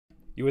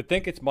You would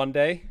think it's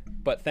Monday,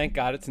 but thank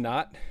God it's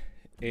not.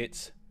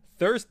 It's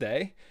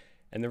Thursday,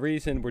 and the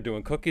reason we're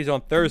doing cookies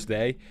on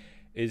Thursday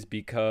is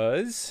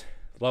because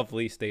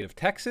lovely state of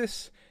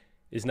Texas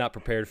is not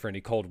prepared for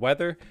any cold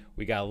weather.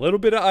 We got a little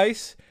bit of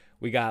ice,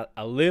 we got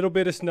a little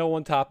bit of snow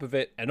on top of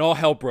it, and all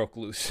hell broke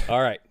loose.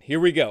 All right,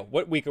 here we go.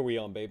 What week are we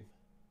on, babe?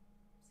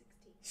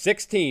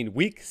 16.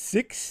 Week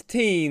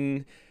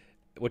 16,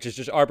 which is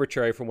just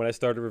arbitrary from when I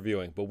started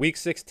reviewing, but week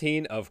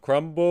 16 of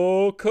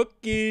Crumbl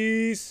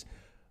cookies.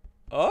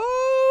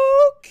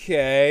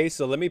 Okay,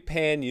 so let me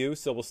pan you.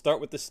 So we'll start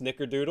with the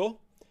Snickerdoodle.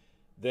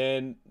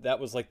 Then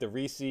that was like the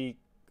Reese.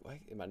 Why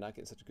am I not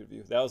getting such a good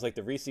view? That was like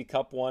the Reese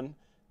Cup one.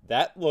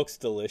 That looks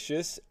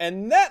delicious,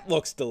 and that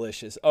looks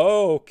delicious.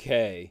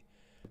 Okay,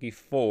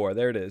 4.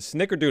 There it is.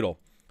 Snickerdoodle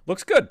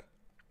looks good.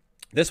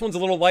 This one's a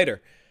little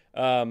lighter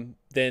than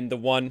the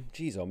one.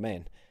 Jeez, oh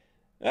man.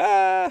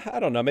 I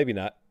don't know. Maybe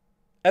not.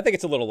 I think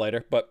it's a little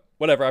lighter, but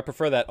whatever. I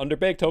prefer that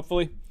underbaked.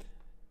 Hopefully,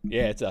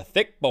 yeah, it's a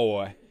thick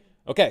boy.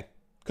 Okay.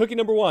 Cookie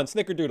number 1,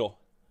 Snickerdoodle.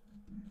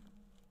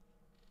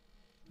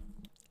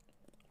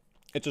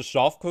 It's a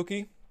soft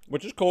cookie,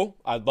 which is cool.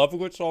 I love a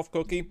good soft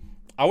cookie.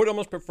 I would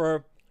almost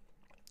prefer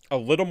a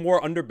little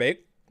more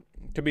underbaked,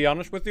 to be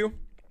honest with you.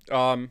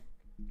 I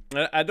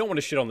don't want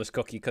to shit on this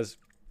cookie because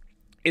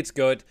it's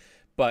good,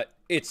 but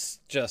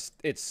it's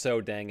so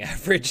dang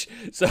average.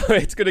 So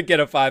it's going to get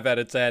a 5 out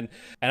of 10.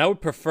 And I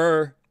would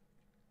prefer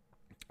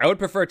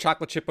a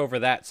chocolate chip over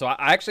that. So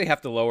I actually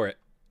have to lower it.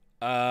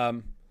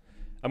 I'm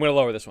going to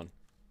lower this one.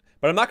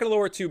 But I'm not going to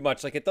lower it too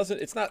much. Like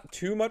it's not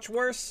too much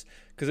worse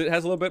because it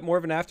has a little bit more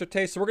of an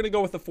aftertaste. So we're going to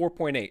go with a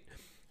 4.8.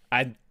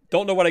 I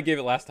don't know what I gave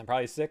it last time.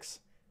 Probably 6?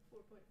 4.5.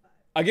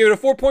 I gave it a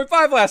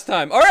 4.5 last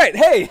time. All right.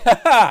 Hey.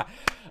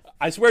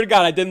 I swear to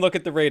God, I didn't look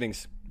at the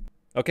ratings.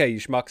 Okay,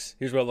 you schmucks.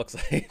 Here's what it looks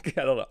like.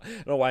 I don't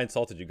know why I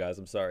insulted you guys.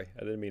 I'm sorry.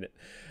 I didn't mean it.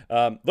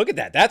 Look at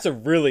that. That's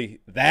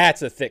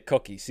a thick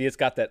cookie. See, it's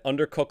got that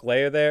undercooked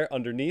layer there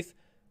underneath.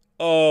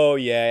 Oh,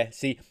 yeah.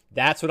 See,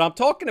 that's what I'm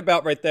talking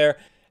about right there.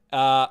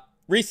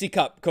 Reese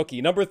Cup cookie,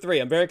 number 3.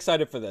 I'm very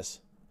excited for this.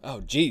 Oh,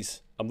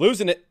 geez. I'm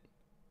losing it.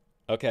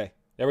 Okay.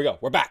 There we go.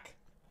 We're back.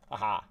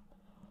 Aha.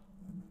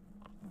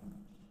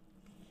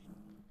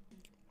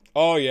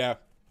 Oh, yeah.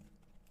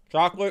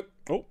 Chocolate.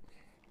 Oh,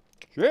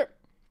 shit.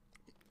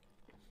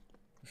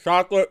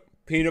 Chocolate,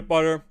 peanut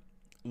butter,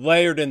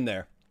 layered in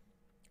there.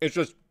 It's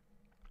just,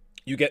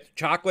 you get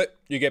chocolate,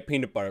 you get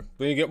peanut butter.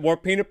 Then you get more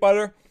peanut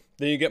butter,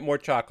 then you get more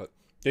chocolate.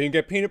 Then you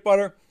get peanut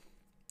butter.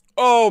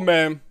 Oh,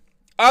 man.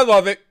 I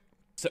love it.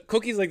 So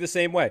cookies like the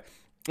same way.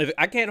 If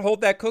I can't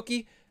hold that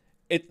cookie,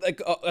 it's like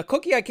a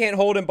cookie I can't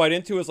hold and bite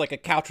into is like a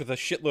couch with a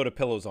shitload of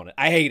pillows on it.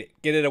 I hate it.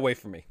 Get it away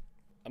from me.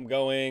 I'm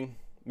going,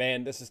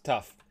 man, this is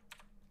tough.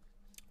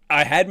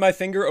 I had my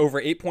finger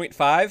over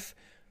 8.5.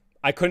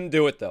 I couldn't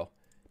do it though.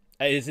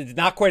 It's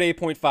not quite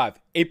 8.5.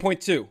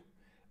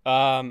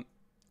 8.2.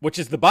 Which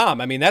is the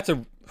bomb. I mean,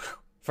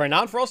 for a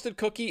non-frosted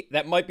cookie,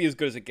 that might be as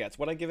good as it gets.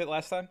 What did I give it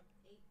last time?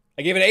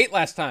 I gave it an 8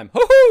 last time.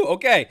 Woohoo!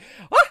 Okay.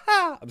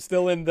 I'm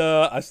still in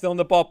the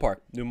ballpark.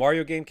 New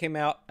Mario game came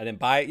out. I didn't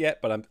buy it yet,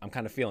 but I'm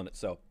kind of feeling it.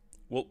 So,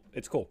 well,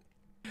 it's cool.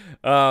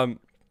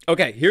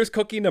 Okay, here's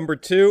cookie number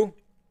 2.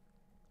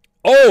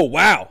 Oh,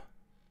 wow.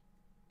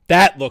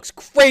 That looks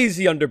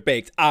crazy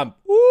underbaked.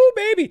 Ooh,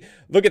 baby.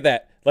 Look at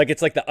that. Like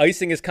it's like the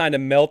icing is kind of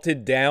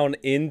melted down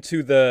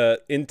into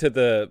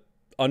the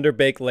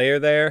underbaked layer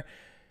there.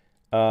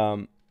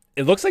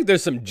 It looks like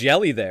there's some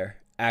jelly there.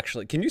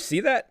 Actually, can you see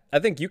that? I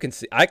think you can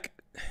see.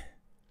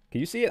 Can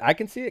you see it? I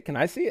can see it. Can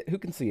I see it? Who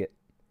can see it?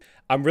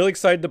 I'm really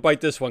excited to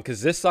bite this one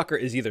because this sucker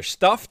is either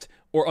stuffed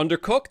or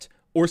undercooked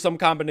or some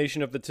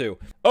combination of the two.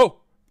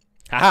 Oh,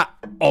 haha!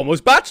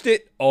 Almost botched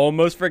it.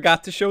 Almost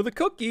forgot to show the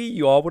cookie.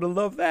 You all would have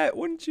loved that,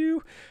 wouldn't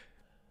you?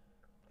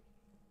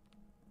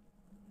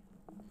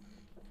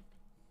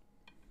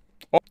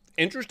 Oh,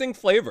 interesting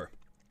flavor.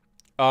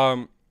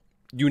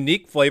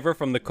 Unique flavor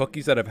from the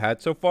cookies that I've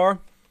had so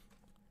far.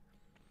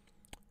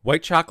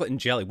 White chocolate and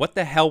jelly. What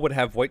the hell would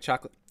have white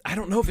chocolate? I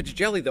don't know if it's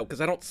jelly, though, because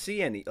I don't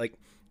see any. Like,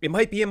 it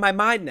might be in my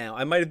mind now.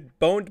 I might have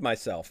boned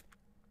myself.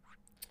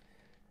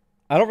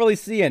 I don't really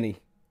see any.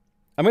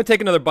 I'm going to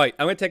take another bite.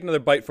 I'm going to take another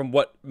bite from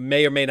what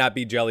may or may not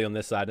be jelly on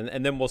this side,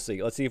 and then we'll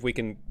see. Let's see if we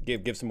can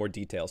give some more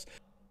details.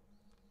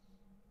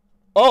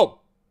 Oh!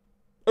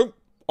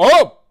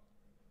 Oh!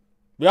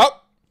 Yep.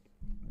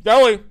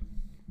 Jelly.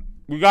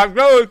 We got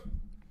jelly.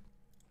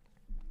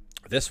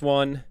 This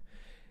one...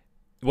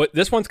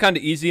 This one's kind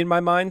of easy in my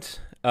mind.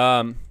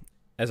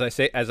 As I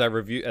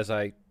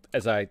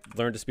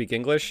learn to speak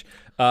English,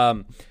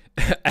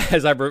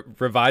 as I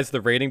revise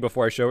the rating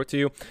before I show it to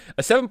you,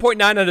 a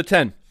 7.9 out of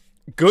 10.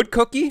 Good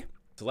cookie.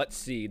 So let's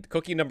see.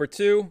 Cookie number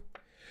 2.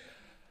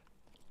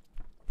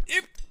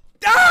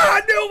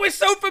 I knew it was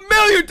so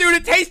familiar, dude.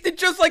 It tasted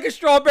just like a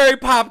strawberry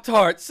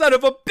Poptart. Son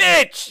of a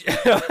bitch.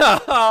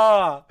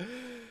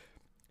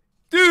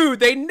 Dude,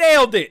 they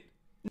nailed it.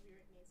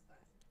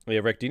 Oh,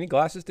 yeah, Rick, do you need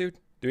glasses, dude?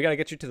 Do we got to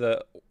get you to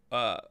the,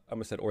 I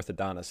almost said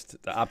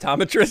orthodontist, the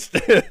optometrist?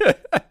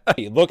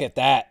 Hey, look at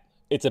that.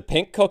 It's a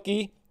pink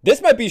cookie.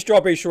 This might be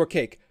strawberry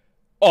shortcake.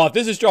 Oh, if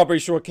this is strawberry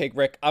shortcake,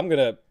 Rick, I'm going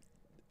to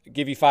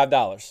give you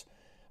 $5.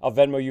 I'll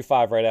Venmo you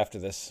 5 right after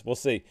this. We'll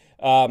see.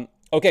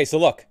 Okay, so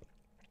look.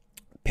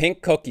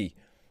 Pink cookie.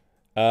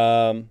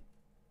 Yeah,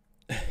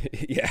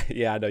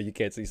 I know you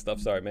can't see stuff.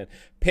 Sorry, man.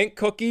 Pink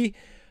cookie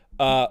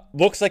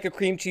looks like a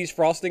cream cheese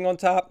frosting on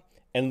top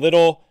and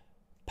little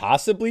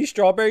possibly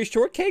strawberry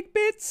shortcake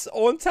bits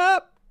on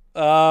top.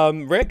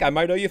 Rick, I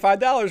might owe you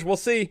 $5. We'll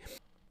see.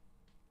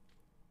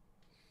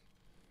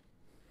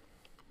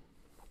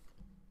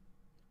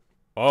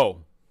 Oh,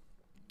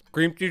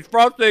 cream cheese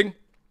frosting.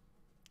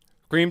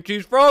 Cream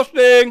cheese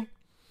frosting.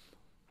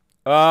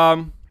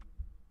 I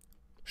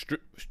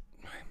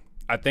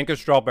think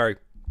it's strawberry.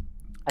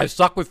 I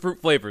suck with fruit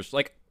flavors.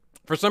 Like,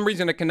 for some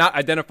reason, I cannot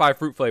identify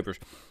fruit flavors.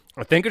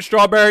 I think it's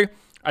strawberry.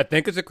 I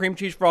think it's a cream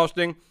cheese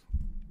frosting.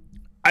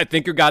 I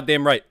think you're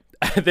goddamn right.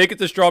 I think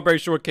it's a strawberry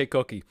shortcake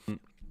cookie.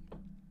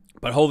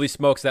 But holy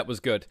smokes, that was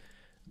good.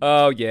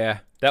 Oh, yeah.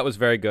 That was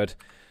very good.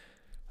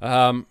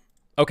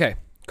 Okay.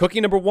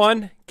 Cookie number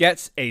 1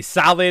 gets a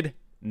solid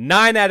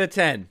 9 out of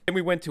 10. Then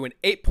we went to an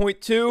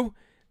 8.2.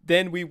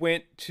 Then we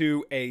went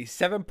to an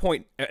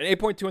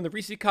 8.2 on the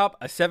Reese Cup,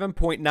 a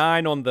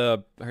 7.9 on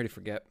the, I already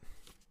forget.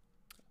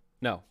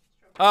 No.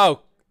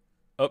 Oh.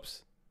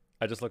 Oops.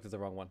 I just looked at the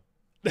wrong one.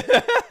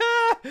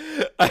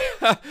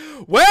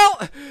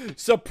 Well,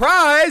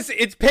 surprise,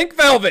 it's pink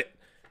velvet.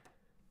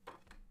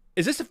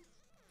 Is this a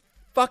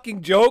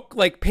fucking joke?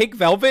 Like pink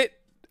velvet?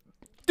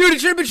 Dude,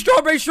 it should have been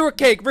strawberry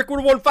shortcake. Rick would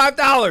have won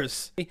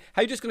 $5.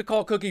 How you just going to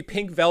call a cookie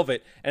pink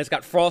velvet and it's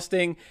got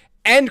frosting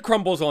and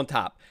crumbles on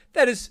top?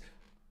 That is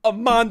a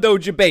mondo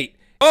debate.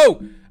 Oh,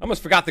 I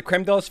almost forgot the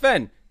Creme De La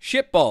Sven.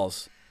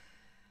 Shitballs.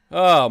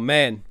 Oh,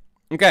 man.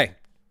 Okay.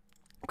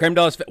 Creme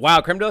De La Sven.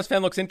 Wow, Creme De La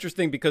Sven looks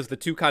interesting because the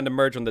two kind of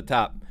merge on the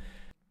top.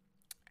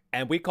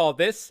 And we call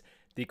this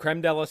the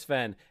Creme De La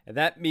Sven. And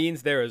that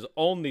means there is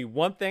only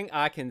one thing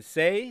I can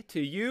say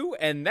to you,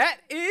 and that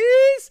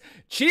is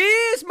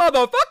cheers,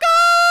 motherfuckers!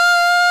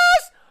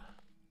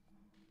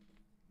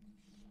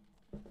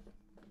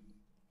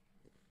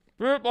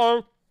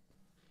 Work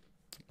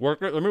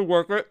it. Let me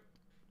work it.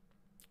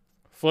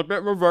 Flip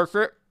it, reverse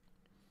it.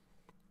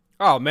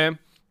 Oh, man.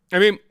 I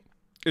mean,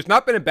 it's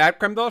not been a bad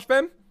Creme De La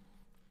Sven,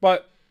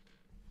 but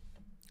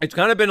it's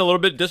kind of been a little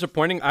bit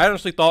disappointing. I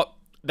honestly thought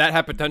that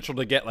had potential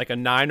to get like a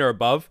 9 or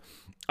above.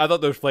 I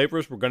thought those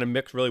flavors were going to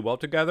mix really well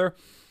together.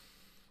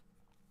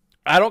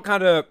 I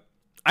kind of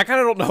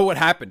don't know what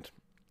happened.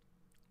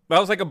 That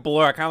was like a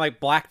blur. I kind of like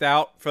blacked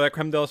out for that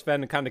Creme De La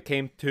Sven and kind of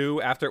came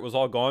to after it was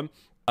all gone.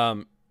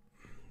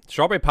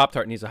 Strawberry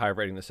Poptart needs a higher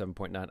rating than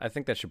 7.9. I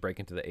think that should break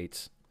into the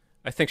 8s.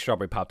 I think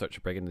Strawberry Poptart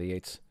should break into the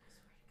 8s.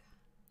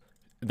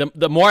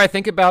 The more I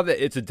think about it,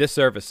 it's a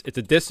disservice. It's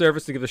a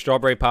disservice to give the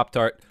Strawberry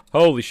Poptart.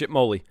 Holy shit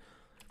moly.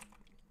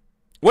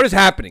 What is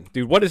happening,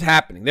 dude? What is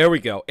happening? There we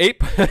go.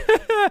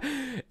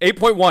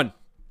 8.1.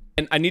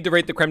 And I need to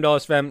rate the Creme De La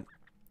Sven.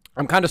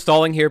 I'm kind of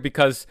stalling here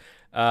because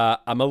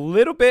I'm a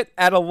little bit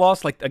at a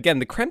loss. Like, again,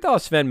 the Creme De La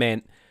Sven,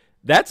 man,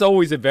 that's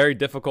always a very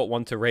difficult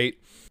one to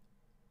rate.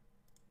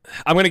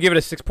 I'm going to give it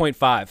a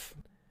 6.5.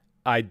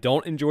 I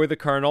don't enjoy the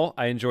Colonel.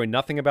 I enjoy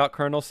nothing about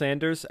Colonel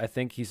Sanders. I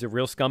think he's a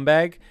real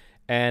scumbag,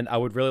 and I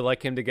would really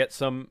like him to get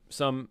some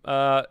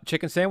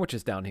chicken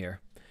sandwiches down here.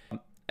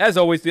 As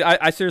always,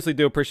 I seriously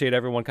do appreciate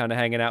everyone kind of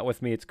hanging out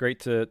with me. It's great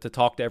to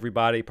talk to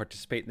everybody,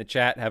 participate in the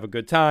chat, have a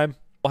good time.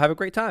 We'll have a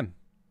great time.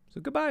 So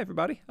goodbye,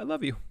 everybody. I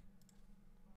love you.